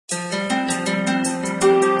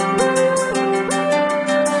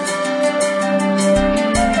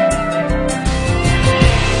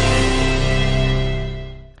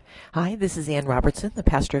this is Ann Robertson, the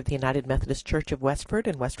pastor of the United Methodist Church of Westford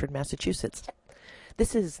in Westford, Massachusetts.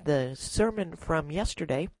 This is the sermon from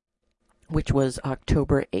yesterday, which was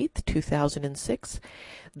October 8th, 2006.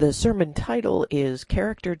 The sermon title is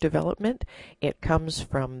Character Development. It comes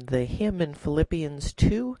from the hymn in Philippians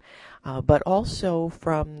 2, but also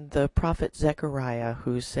from the prophet Zechariah,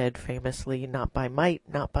 who said famously, "Not by might,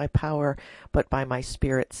 not by power, but by my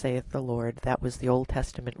Spirit, saith the Lord." That was the Old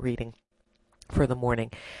Testament reading for the morning.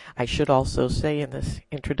 I should also say in this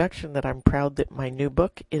introduction that I'm proud that my new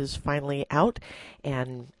book is finally out,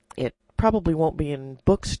 and it probably won't be in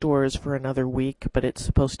bookstores for another week, but it's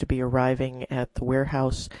supposed to be arriving at the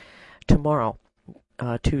warehouse tomorrow,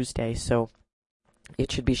 Tuesday, so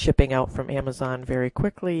it should be shipping out from Amazon very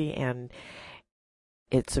quickly, and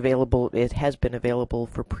it's available. It has been available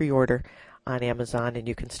for pre-order on Amazon, and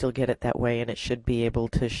you can still get it that way, and it should be able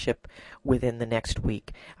to ship within the next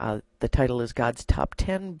week. The title is God's Top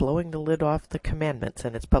 10, Blowing the Lid Off the Commandments,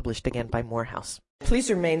 and it's published again by Morehouse. Please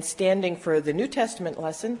remain standing for the New Testament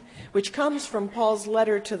lesson, which comes from Paul's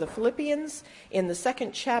letter to the Philippians in the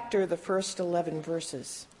 2nd chapter, the first 11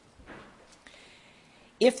 verses.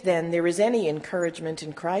 If then there is any encouragement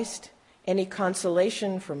in Christ, any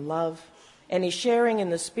consolation from love, any sharing in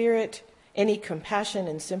the Spirit, any compassion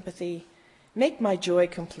and sympathy, make my joy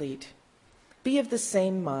complete. Be of the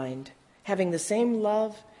same mind, having the same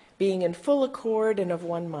love, being in full accord and of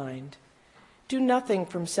one mind. Do nothing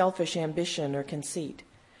from selfish ambition or conceit,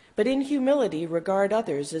 but in humility regard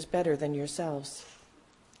others as better than yourselves.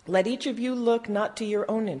 Let each of you look not to your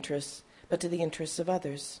own interests, but to the interests of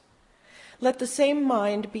others. Let the same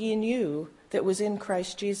mind be in you that was in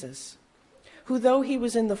Christ Jesus, who, though he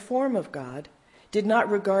was in the form of God, did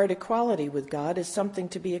not regard equality with God as something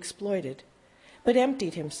to be exploited, but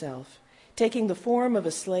emptied himself, taking the form of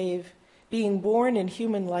a slave, being born in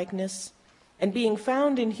human likeness, and being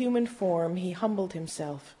found in human form, he humbled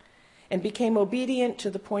himself, and became obedient to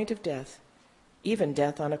the point of death, even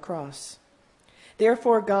death on a cross.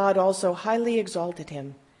 Therefore God also highly exalted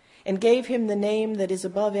him, and gave him the name that is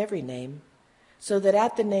above every name, so that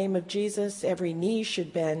at the name of Jesus every knee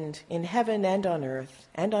should bend, in heaven and on earth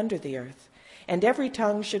and under the earth, and every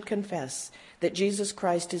tongue should confess that Jesus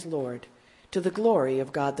Christ is Lord, to the glory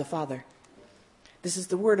of God the Father. This is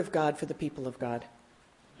the word of God for the people of God.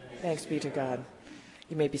 Thanks be to God.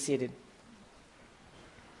 You may be seated.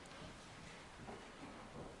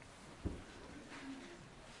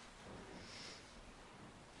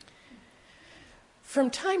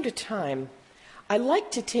 From time to time, I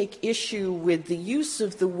like to take issue with the use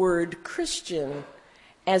of the word Christian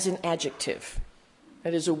as an adjective.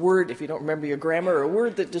 That is a word, if you don't remember your grammar, a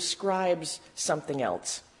word that describes something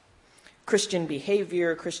else. Christian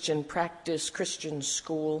behavior, Christian practice, Christian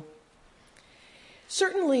school.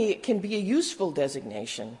 Certainly it can be a useful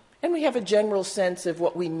designation, and we have a general sense of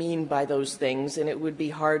what we mean by those things, and it would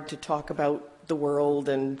be hard to talk about the world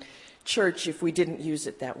and church if we didn't use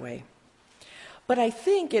it that way. But I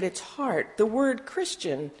think at its heart, the word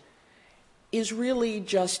Christian is really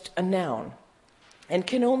just a noun and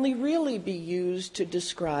can only really be used to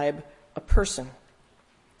describe a person.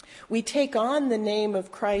 We take on the name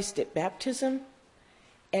of Christ at baptism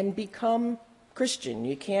and become Christian.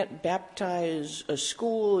 You can't baptize a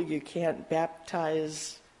school, you can't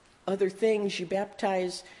baptize other things, you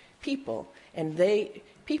baptize people, and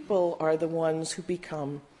people are the ones who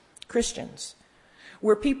become Christians.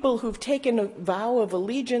 We're people who've taken a vow of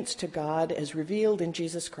allegiance to God as revealed in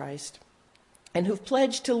Jesus Christ, and who've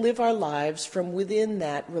pledged to live our lives from within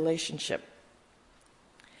that relationship.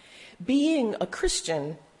 Being a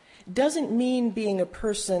Christian doesn't mean being a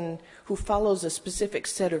person who follows a specific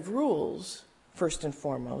set of rules, first and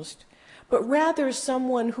foremost, but rather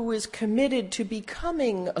someone who is committed to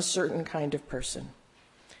becoming a certain kind of person,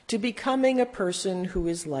 to becoming a person who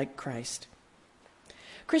is like Christ.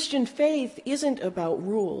 Christian faith isn't about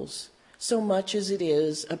rules so much as it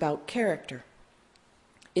is about character.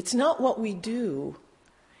 It's not what we do,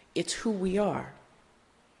 it's who we are.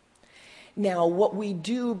 Now, what we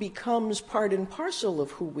do becomes part and parcel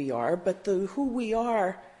of who we are, but the who we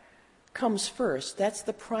are comes first. That's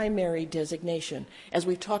the primary designation. As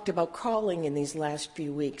we've talked about calling in these last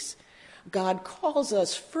few weeks, God calls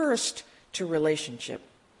us first to relationship,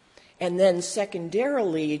 and then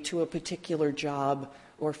secondarily to a particular job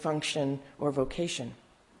or function or vocation.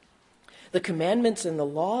 The commandments and the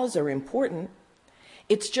laws are important.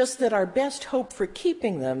 It's just that our best hope for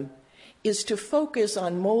keeping them is to focus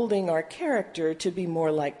on molding our character to be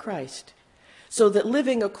more like Christ, so that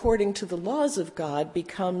living according to the laws of God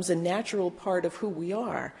becomes a natural part of who we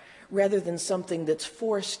are, rather than something that's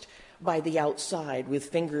forced by the outside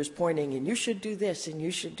with fingers pointing, and you should do this and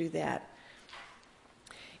you should do that.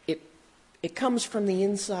 It comes from the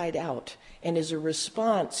inside out and is a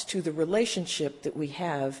response to the relationship that we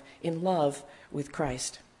have in love with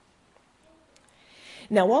Christ.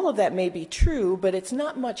 Now, all of that may be true, but it's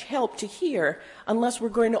not much help to hear unless we're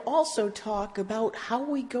going to also talk about how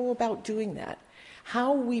we go about doing that,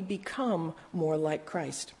 how we become more like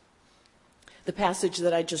Christ. The passage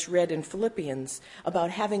that I just read in Philippians about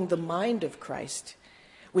having the mind of Christ,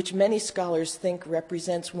 which many scholars think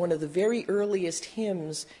represents one of the very earliest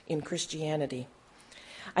hymns in Christianity,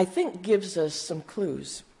 I think gives us some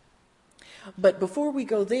clues. But before we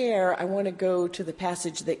go there, I want to go to the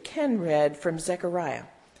passage that Ken read from Zechariah,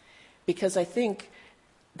 because I think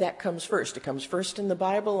that comes first. It comes first in the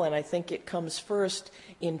Bible, and I think it comes first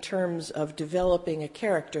in terms of developing a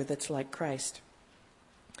character that's like Christ.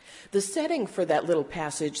 The setting for that little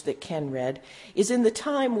passage that Ken read is in the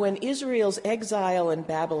time when Israel's exile in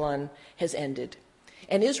Babylon has ended,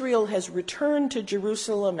 and Israel has returned to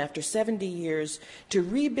Jerusalem after 70 years to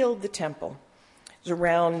rebuild the temple. It's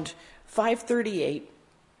around 538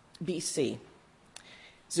 BC.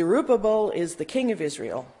 Zerubbabel is the king of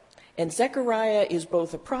Israel, and Zechariah is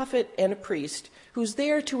both a prophet and a priest who's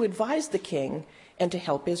there to advise the king and to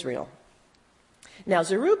help Israel. Now,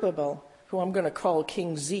 Zerubbabel, who I'm going to call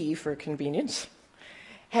King Z for convenience,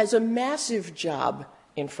 has a massive job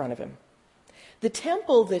in front of him. The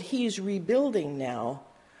temple that he's rebuilding now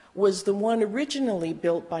was the one originally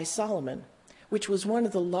built by Solomon, which was one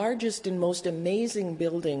of the largest and most amazing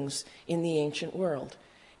buildings in the ancient world.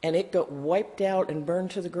 And it got wiped out and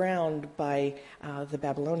burned to the ground by the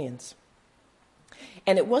Babylonians.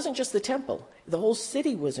 And it wasn't just the temple. The whole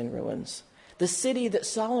city was in ruins, the city that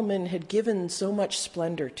Solomon had given so much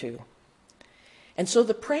splendor to. And so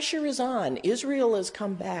the pressure is on. Israel has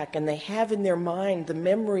come back, and they have in their mind the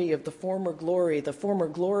memory of the former glory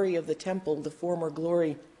of the temple, the former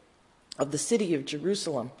glory of the city of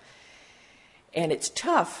Jerusalem. And it's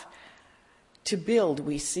tough to build.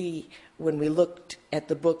 We see when we looked at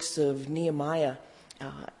the books of Nehemiah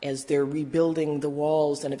as they're rebuilding the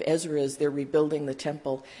walls, and of Ezra as they're rebuilding the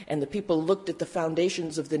temple, and the people looked at the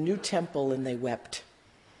foundations of the new temple and they wept.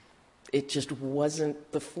 It just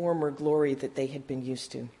wasn't the former glory that they had been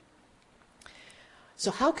used to.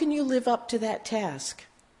 So how can you live up to that task?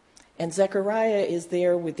 And Zechariah is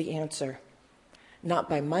there with the answer. Not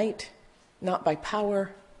by might, not by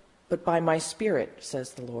power, but by my Spirit,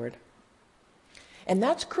 says the Lord. And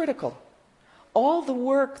that's critical. All the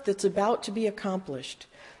work that's about to be accomplished,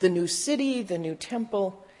 the new city, the new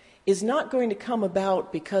temple, is not going to come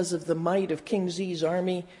about because of the might of King Z's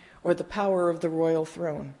army or the power of the royal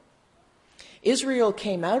throne. Israel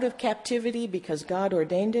came out of captivity because God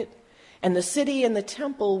ordained it, and the city and the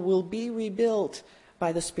temple will be rebuilt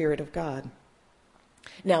by the Spirit of God.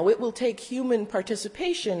 Now, it will take human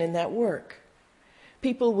participation in that work.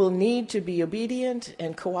 People will need to be obedient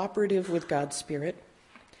and cooperative with God's Spirit.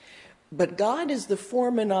 But God is the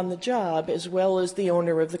foreman on the job as well as the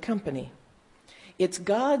owner of the company. It's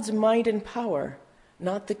God's might and power,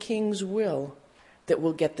 not the king's will, that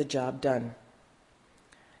will get the job done.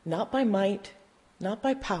 Not by might, not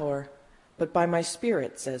by power, but by my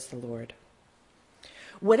Spirit, says the Lord.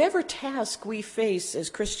 Whatever task we face as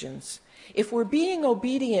Christians, if we're being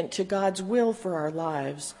obedient to God's will for our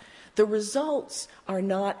lives, the results are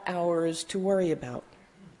not ours to worry about.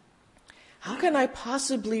 How can I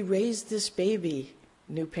possibly raise this baby?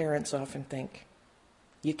 New parents often think.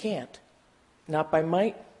 You can't. Not by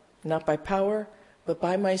might, not by power, but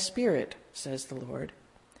by my Spirit, says the Lord.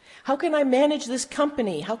 How can I manage this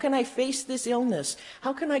company? How can I face this illness?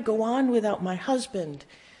 How can I go on without my husband?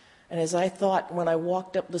 And as I thought when I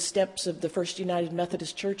walked up the steps of the First United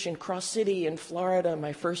Methodist Church in Cross City in Florida,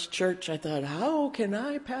 my first church, I thought, how can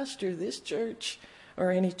I pastor this church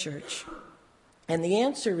or any church? And the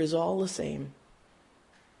answer is all the same.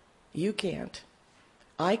 You can't.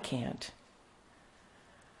 I can't.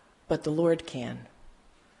 But the Lord can.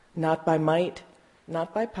 Not by might,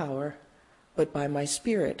 not by power, but by my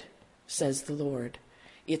Spirit, says the Lord.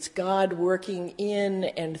 It's God working in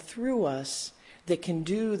and through us that can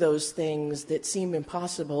do those things that seem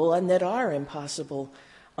impossible and that are impossible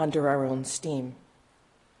under our own steam.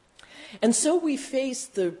 And so we face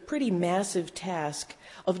the pretty massive task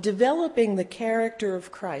of developing the character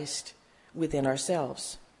of Christ within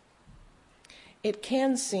ourselves. It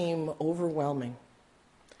can seem overwhelming.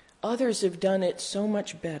 Others have done it so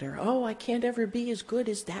much better. Oh, I can't ever be as good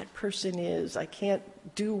as that person is. I can't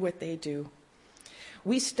do what they do.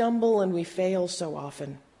 We stumble and we fail so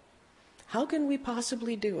often. How can we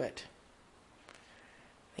possibly do it?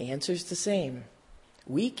 The answer's the same.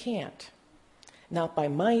 We can't. Not by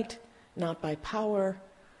might, not by power,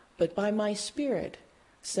 but by my Spirit,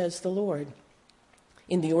 says the Lord.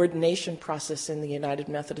 In the ordination process in the United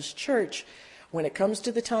Methodist Church, when it comes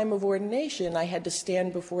to the time of ordination, I had to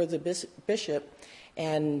stand before the bishop,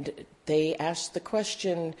 and they asked the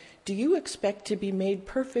question, do you expect to be made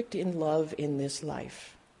perfect in love in this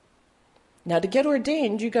life? Now, to get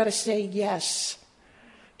ordained, you got to say yes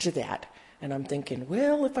to that. And I'm thinking,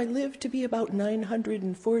 well, if I live to be about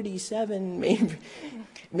 947,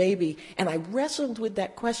 maybe. And I wrestled with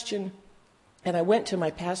that question, and I went to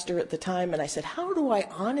my pastor at the time, and I said, how do I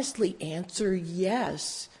honestly answer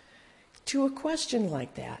yes to a question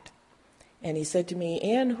like that? And he said to me,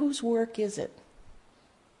 Anne, whose work is it?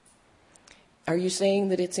 Are you saying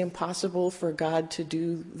that it's impossible for God to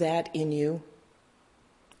do that in you?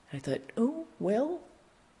 I thought, oh, well,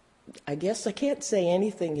 I guess I can't say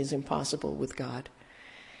anything is impossible with God.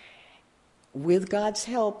 With God's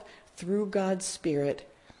help, through God's Spirit,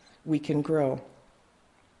 we can grow.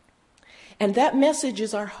 And that message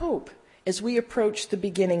is our hope as we approach the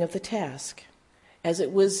beginning of the task, as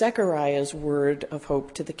it was Zechariah's word of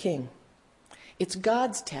hope to the king. It's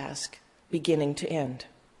God's task, beginning to end.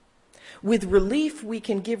 With relief, we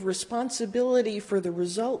can give responsibility for the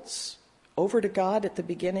results over to God at the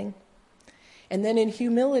beginning. And then in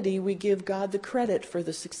humility, we give God the credit for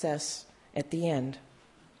the success at the end.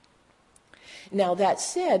 Now, that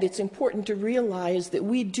said, it's important to realize that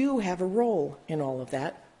we do have a role in all of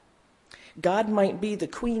that. God might be the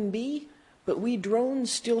queen bee, but we drones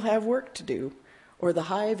still have work to do, or the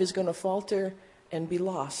hive is going to falter and be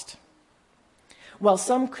lost. While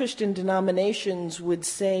some Christian denominations would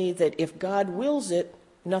say that if God wills it,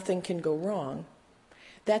 nothing can go wrong,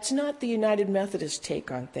 that's not the United Methodist take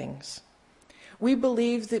on things. We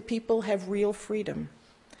believe that people have real freedom,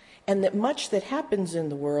 and that much that happens in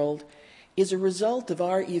the world is a result of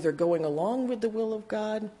our either going along with the will of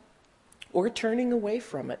God or turning away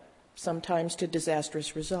from it, sometimes to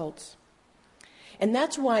disastrous results. And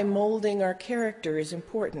that's why molding our character is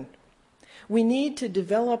important. We need to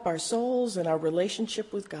develop our souls and our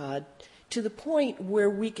relationship with God to the point where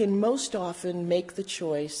we can most often make the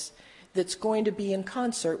choice that's going to be in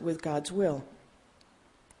concert with God's will.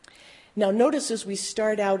 Now, notice as we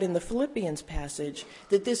start out in the Philippians passage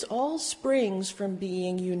that this all springs from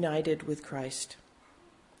being united with Christ.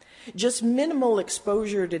 Just minimal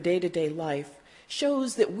exposure to day-to-day life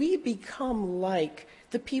shows that we become like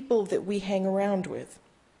the people that we hang around with.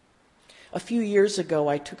 A few years ago,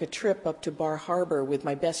 I took a trip up to Bar Harbor with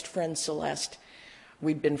my best friend Celeste.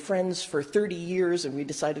 We'd been friends for 30 years, and we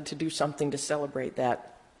decided to do something to celebrate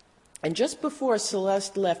that. And just before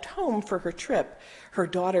Celeste left home for her trip, her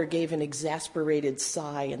daughter gave an exasperated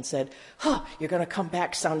sigh and said, you're going to come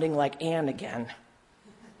back sounding like Anne again.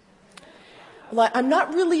 Well, I'm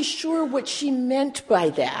not really sure what she meant by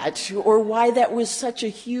that or why that was such a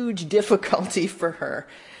huge difficulty for her.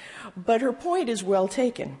 But her point is well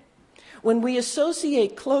taken. When we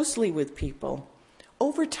associate closely with people,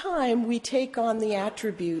 over time we take on the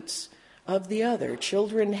attributes of the other.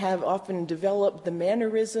 Children have often developed the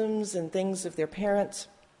mannerisms and things of their parents.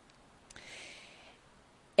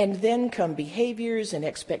 And then come behaviors and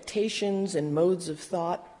expectations and modes of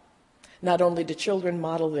thought. Not only do children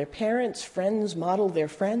model their parents, friends model their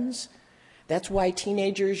friends. That's why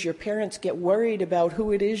teenagers, your parents get worried about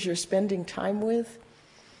who it is you're spending time with.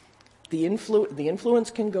 The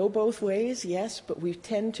influence can go both ways, yes, but we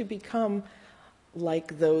tend to become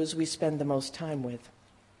like those we spend the most time with.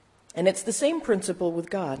 And it's the same principle with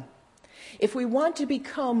God. If we want to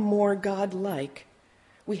become more God-like,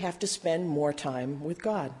 we have to spend more time with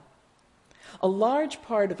God. A large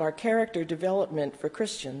part of our character development for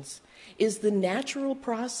Christians is the natural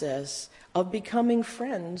process of becoming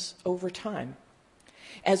friends over time.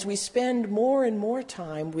 As we spend more and more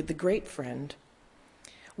time with the great friend,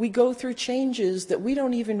 we go through changes that we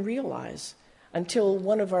don't even realize until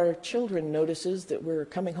one of our children notices that we're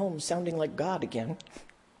coming home sounding like God again.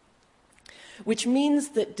 Which means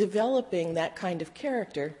that developing that kind of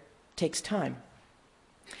character takes time.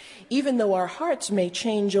 Even though our hearts may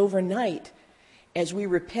change overnight as we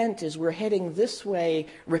repent, as we're heading this way,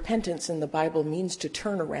 repentance in the Bible means to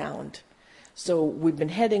turn around. So we've been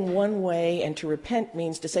heading one way, and to repent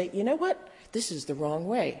means to say, you know what, this is the wrong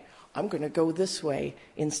way. I'm going to go this way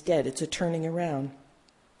instead. It's a turning around.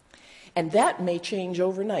 And that may change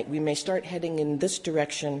overnight. We may start heading in this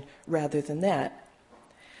direction rather than that.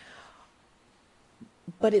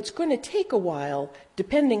 But it's going to take a while,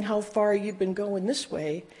 depending how far you've been going this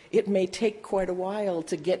way. It may take quite a while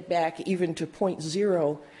to get back even to point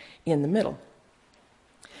zero in the middle.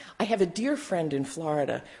 I have a dear friend in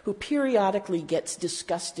Florida who periodically gets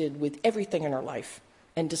disgusted with everything in her life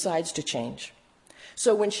and decides to change.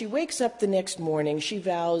 So when she wakes up the next morning, she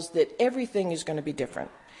vows that everything is going to be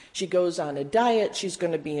different. She goes on a diet. She's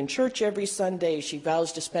going to be in church every Sunday. She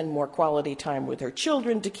vows to spend more quality time with her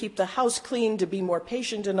children, to keep the house clean, to be more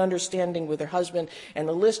patient and understanding with her husband. And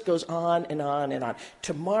the list goes on and on and on.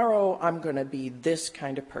 Tomorrow, I'm going to be this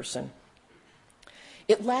kind of person.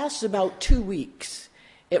 It lasts about 2 weeks,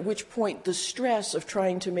 at which point the stress of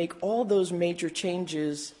trying to make all those major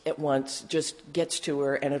changes at once just gets to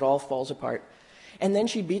her and it all falls apart. And then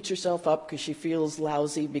she beats herself up because she feels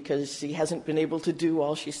lousy because she hasn't been able to do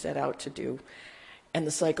all she set out to do. And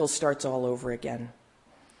the cycle starts all over again.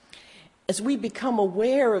 As we become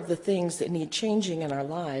aware of the things that need changing in our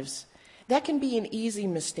lives, that can be an easy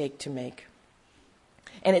mistake to make.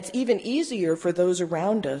 And it's even easier for those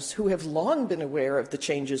around us who have long been aware of the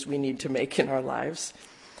changes we need to make in our lives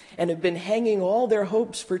and have been hanging all their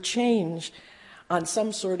hopes for change on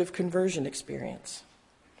some sort of conversion experience.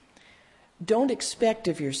 Don't expect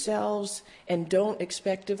of yourselves and don't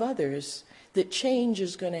expect of others that change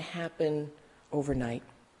is going to happen overnight.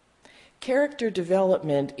 Character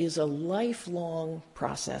development is a lifelong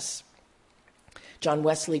process. John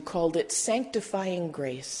Wesley called it sanctifying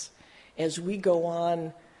grace. As we go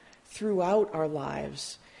on throughout our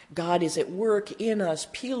lives, God is at work in us,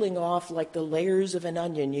 peeling off like the layers of an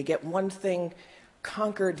onion. You get one thing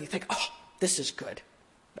conquered, you think, oh, this is good.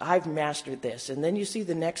 I've mastered this. And then you see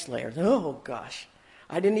the next layer. Oh, gosh,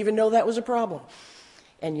 I didn't even know that was a problem.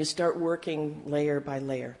 And you start working layer by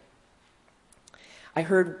layer. I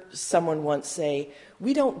heard someone once say,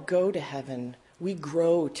 we don't go to heaven, we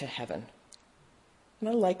grow to heaven. And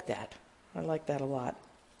I like that. I like that a lot.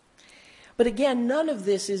 But again, none of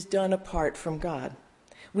this is done apart from God.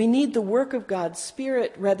 We need the work of God's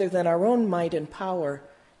Spirit rather than our own might and power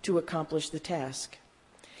to accomplish the task.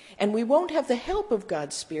 And we won't have the help of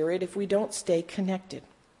God's Spirit if we don't stay connected.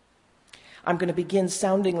 I'm going to begin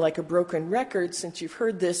sounding like a broken record since you've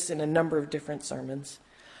heard this in a number of different sermons.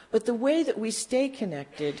 But the way that we stay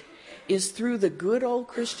connected is through the good old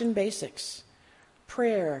Christian basics: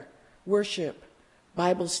 prayer, worship,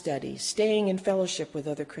 Bible study, staying in fellowship with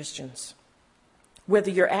other Christians.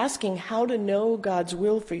 Whether you're asking how to know God's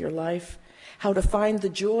will for your life, how to find the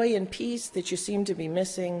joy and peace that you seem to be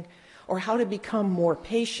missing, or how to become more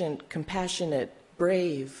patient, compassionate,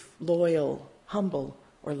 brave, loyal, humble,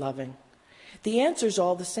 or loving, the answer's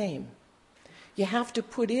all the same. You have to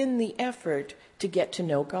put in the effort to get to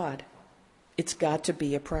know God. It's got to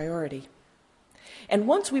be a priority. And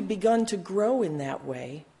once we've begun to grow in that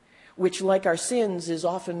way, which, like our sins, is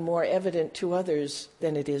often more evident to others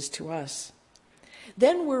than it is to us,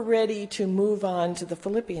 then we're ready to move on to the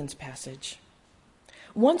Philippians passage.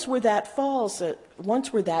 Once we're that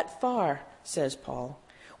far, says Paul,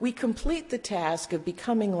 we complete the task of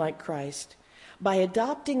becoming like Christ by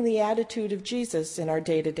adopting the attitude of Jesus in our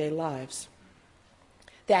day-to-day lives.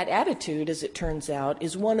 That attitude, as it turns out,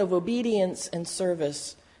 is one of obedience and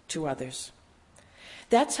service to others.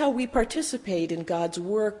 That's how we participate in God's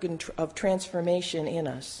work of transformation in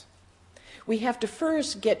us. We have to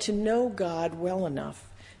first get to know God well enough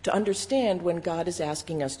to understand when God is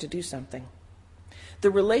asking us to do something. The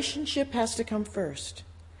relationship has to come first,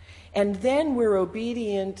 and then we're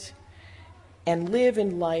obedient and live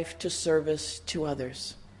in life to service to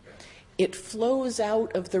others. It flows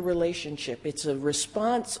out of the relationship. It's a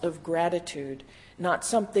response of gratitude, not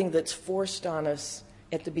something that's forced on us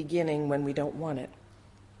at the beginning when we don't want it.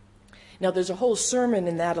 Now, there's a whole sermon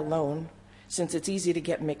in that alone, since it's easy to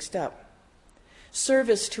get mixed up.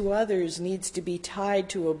 Service to others needs to be tied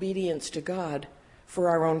to obedience to God for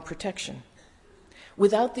our own protection.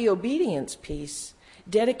 Without the obedience piece,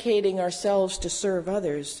 dedicating ourselves to serve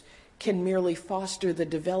others can merely foster the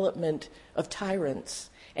development of tyrants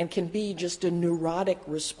and can be just a neurotic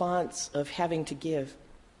response of having to give.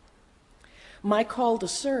 My call to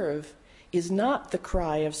serve is not the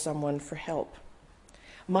cry of someone for help.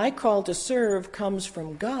 My call to serve comes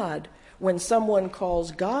from God when someone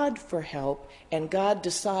calls God for help and God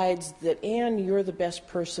decides that, Anne, you're the best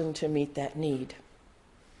person to meet that need.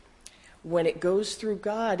 When it goes through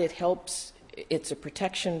God, it helps. It's a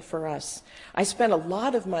protection for us. I spent a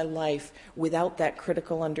lot of my life without that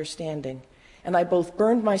critical understanding, and I both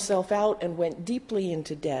burned myself out and went deeply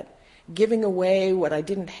into debt, giving away what I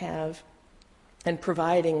didn't have and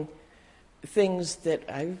providing things that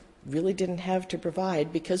I really didn't have to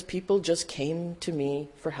provide because people just came to me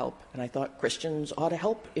for help. And I thought Christians ought to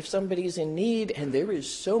help if somebody's in need, and there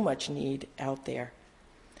is so much need out there.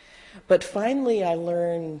 But finally I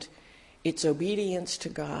learned it's obedience to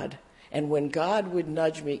God. And when God would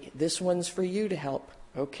nudge me, this one's for you to help.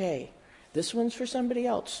 Okay. This one's for somebody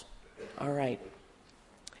else. All right.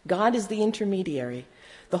 God is the intermediary.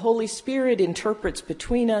 The Holy Spirit interprets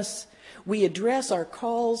between us. We address our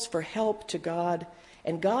calls for help to God,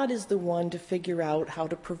 and God is the one to figure out how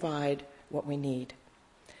to provide what we need.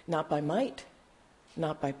 Not by might,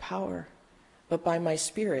 not by power, but by my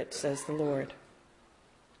Spirit, says the Lord.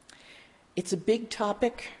 It's a big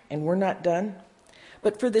topic, and we're not done.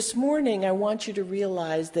 But for this morning, I want you to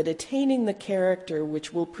realize that attaining the character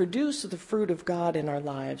which will produce the fruit of God in our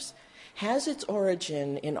lives has its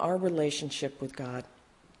origin in our relationship with God.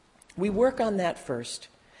 We work on that first,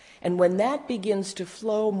 and when that begins to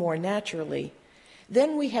flow more naturally,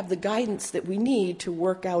 then we have the guidance that we need to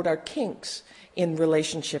work out our kinks in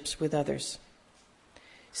relationships with others.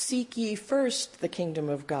 Seek ye first the kingdom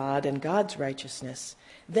of God and God's righteousness.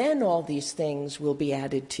 Then all these things will be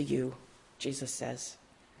added to you, Jesus says.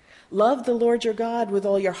 Love the Lord your God with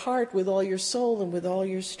all your heart, with all your soul, and with all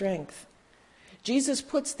your strength. Jesus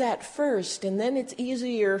puts that first, and then it's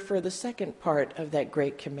easier for the second part of that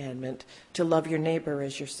great commandment, to love your neighbor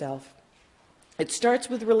as yourself. It starts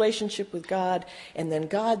with relationship with God, and then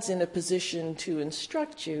God's in a position to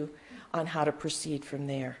instruct you on how to proceed from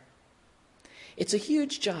there. It's a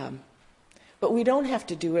huge job, but we don't have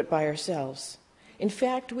to do it by ourselves. In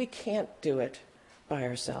fact, we can't do it by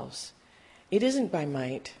ourselves. It isn't by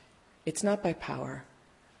might. It's not by power.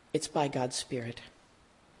 It's by God's Spirit.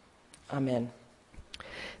 Amen.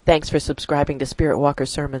 Thanks for subscribing to Spirit Walker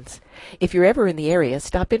Sermons. If you're ever in the area,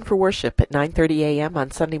 stop in for worship at 9:30 a.m. on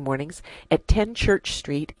Sunday mornings at 10 Church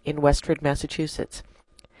Street in Westford, Massachusetts.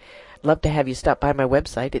 I'd love to have you stop by my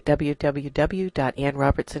website at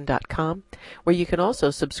www.annrobertson.com, where you can also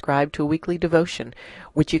subscribe to a weekly devotion,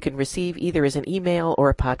 which you can receive either as an email or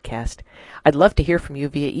a podcast. I'd love to hear from you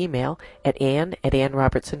via email at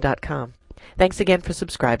ann@annrobertson.com. Thanks again for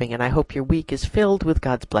subscribing, and I hope your week is filled with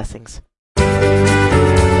God's blessings.